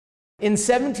In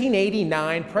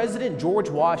 1789, President George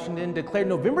Washington declared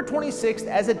November 26th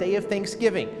as a day of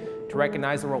Thanksgiving to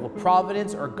recognize the role of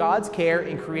Providence or God's care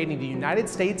in creating the United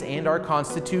States and our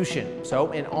Constitution.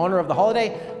 So, in honor of the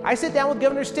holiday, I sit down with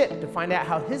Governor Stitt to find out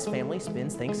how his family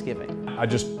spends Thanksgiving. I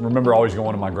just remember always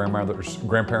going to my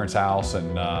grandparents' house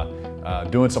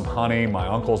and doing some hunting. My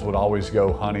uncles would always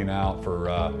go hunting out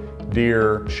for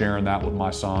deer. Sharing that with my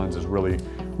sons is really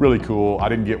cool. I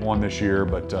didn't get one this year,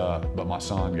 but my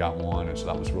son got one, and so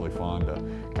that was really fun to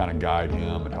kind of guide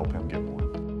him and help him get one.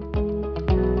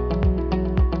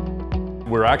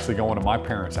 We're actually going to my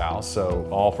parents' house, so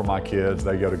all for my kids,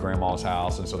 they go to grandma's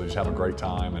house, and so they just have a great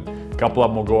time. And a couple of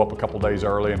them will go up a couple days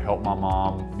early and help my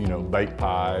mom, bake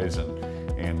pies and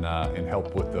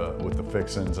help with the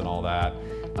fixins and all that.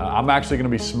 I'm actually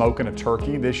going to be smoking a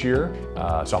turkey this year,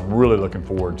 so I'm really looking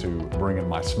forward to bringing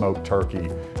my smoked turkey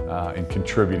and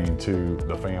contributing to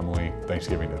the family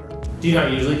Thanksgiving dinner. Do you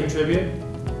not usually contribute?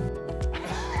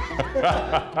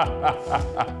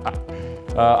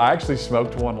 I actually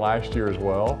smoked one last year as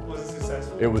well. Was it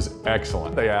successful? It was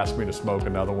excellent. They asked me to smoke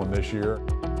another one this year.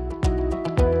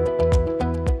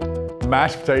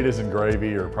 Mashed potatoes and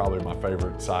gravy are probably my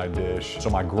favorite side dish. So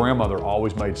my grandmother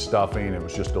always made stuffing. It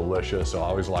was just delicious, so I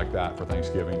always like that for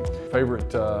Thanksgiving. Favorite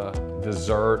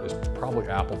dessert is probably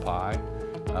apple pie.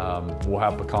 We'll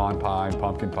have pecan pie and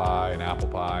pumpkin pie and apple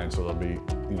pie, and so there'll be,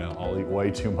 I'll eat way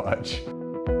too much.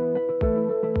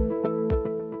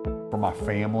 For my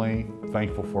family,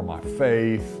 thankful for my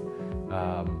faith.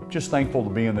 Just thankful to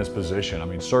be in this position. I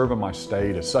mean, serving my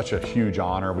state is such a huge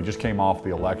honor. We just came off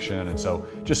the election, and so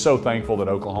just so thankful that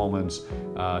Oklahomans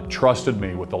trusted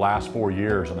me with the last 4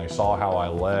 years, and they saw how I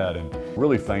led, and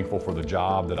really thankful for the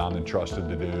job that I'm entrusted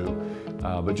to do.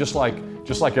 But just like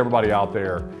everybody out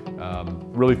there,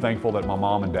 really thankful that my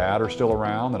mom and dad are still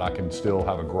around, that I can still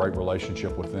have a great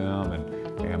relationship with them,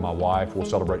 and my wife will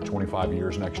celebrate 25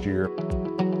 years next year.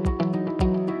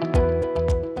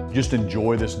 Just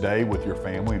enjoy this day with your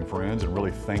family and friends and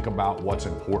really think about what's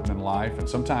important in life. And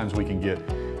sometimes we can get,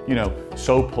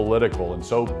 so political and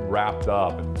so wrapped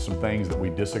up in some things that we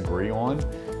disagree on,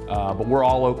 but we're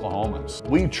all Oklahomans.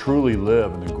 We truly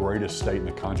live in the greatest state in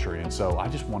the country. And so I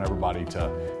just want everybody to,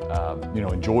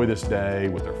 enjoy this day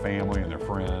with their family and their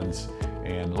friends.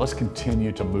 And let's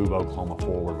continue to move Oklahoma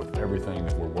forward with everything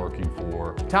that we're working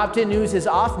for. Top 10 News is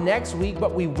off next week,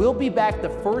 but we will be back the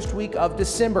first week of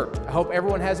December. I hope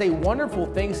everyone has a wonderful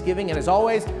Thanksgiving, and as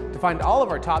always, to find all of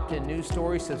our Top 10 News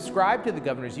stories, subscribe to the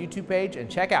Governor's YouTube page and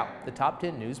check out the Top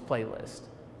 10 News playlist.